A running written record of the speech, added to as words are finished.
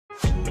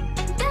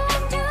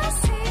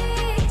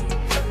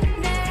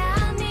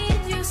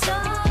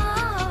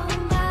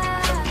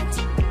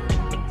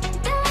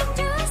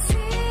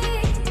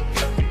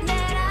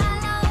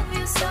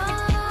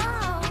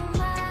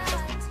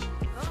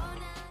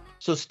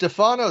So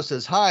Stefano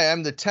says, hi,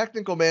 I'm the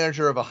technical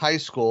manager of a high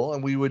school,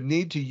 and we would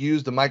need to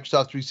use the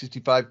Microsoft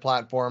 365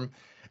 platform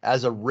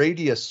as a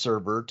radius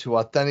server to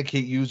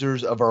authenticate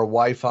users of our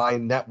Wi-Fi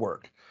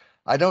network.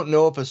 I don't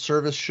know if a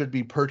service should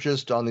be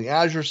purchased on the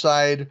Azure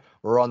side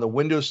or on the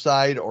Windows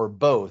side or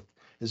both.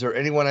 Is there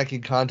anyone I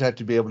can contact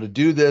to be able to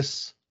do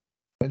this?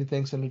 Many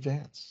thanks in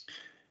advance.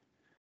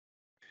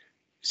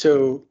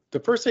 So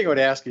the first thing I would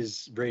ask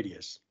is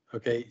radius.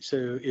 Okay,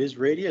 so is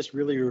radius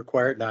really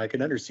required? Now I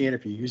can understand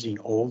if you're using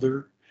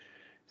older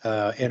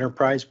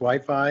enterprise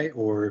Wi-Fi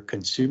or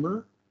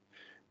consumer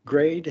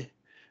grade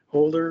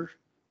older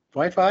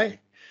Wi-Fi.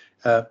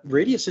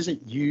 Radius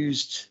isn't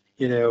used,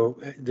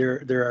 there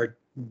are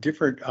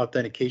different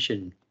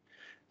authentication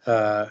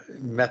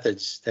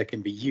methods that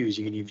can be used.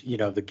 You can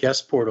use, the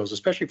guest portals,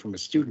 especially from a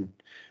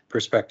student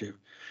perspective.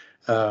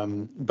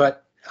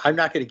 But I'm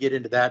not going to get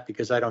into that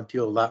because I don't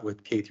deal a lot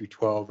with K through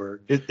 12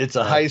 or. It's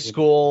a high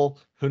school.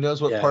 Who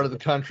knows what part of the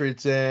country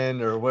it's in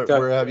or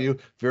where have you?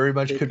 Very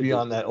much could be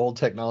on that old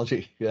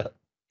technology. Yeah,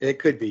 it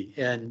could be.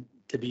 And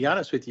to be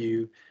honest with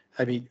you,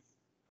 I mean,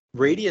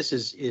 radius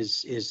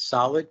is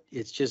solid.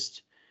 It's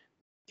just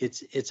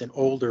it's an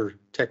older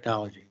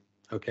technology.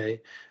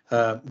 Okay,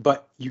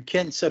 but you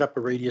can set up a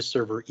radius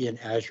server in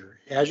Azure.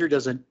 Azure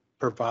doesn't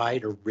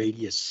provide a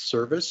radius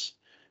service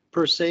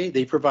per se.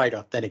 They provide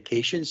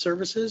authentication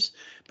services,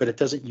 but it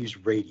doesn't use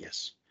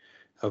radius.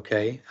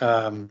 Okay,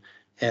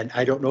 and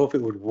I don't know if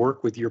it would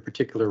work with your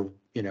particular,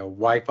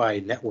 Wi-Fi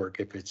network,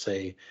 if it's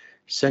a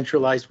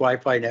centralized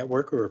Wi-Fi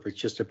network or if it's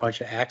just a bunch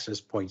of access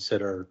points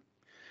that are,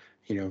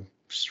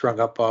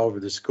 strung up all over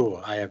the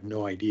school. I have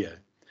no idea.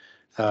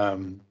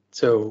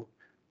 So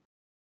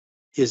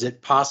is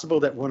it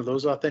possible that one of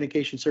those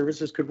authentication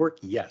services could work?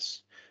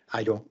 Yes.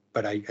 I don't,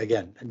 but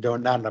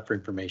not enough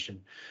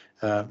information.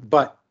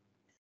 But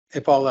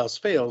if all else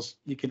fails,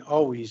 you can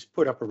always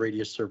put up a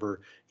radius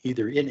server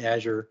either in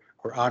Azure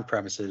or on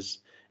premises,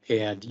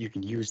 and you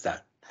can use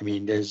that. I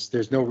mean,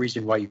 there's no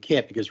reason why you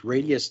can't, because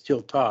radius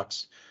still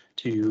talks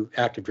to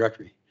Active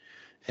Directory.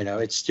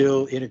 It's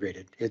still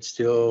integrated. They're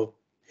still,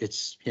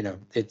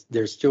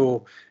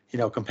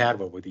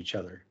 compatible with each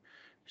other.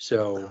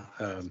 So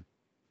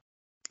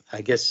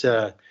I guess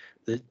the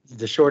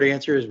short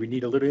answer is we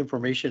need a little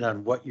information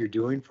on what you're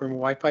doing from a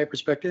Wi-Fi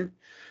perspective.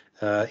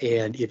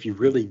 And if you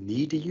really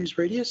need to use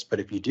radius, but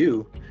if you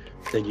do,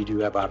 then you do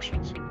have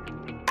options.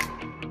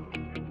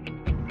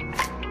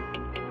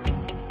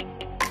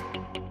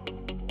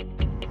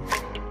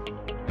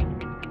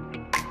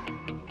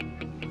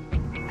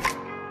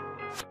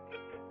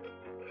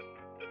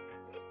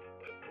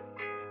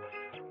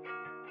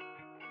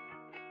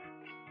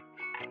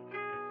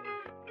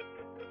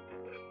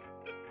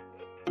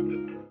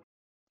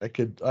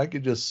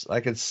 I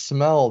could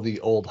smell the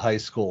old high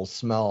school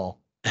smell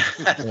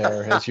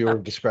there as you were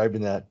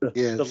describing that.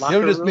 Yeah, The locker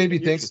room, just made me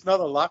think. Smell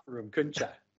the locker room, couldn't you?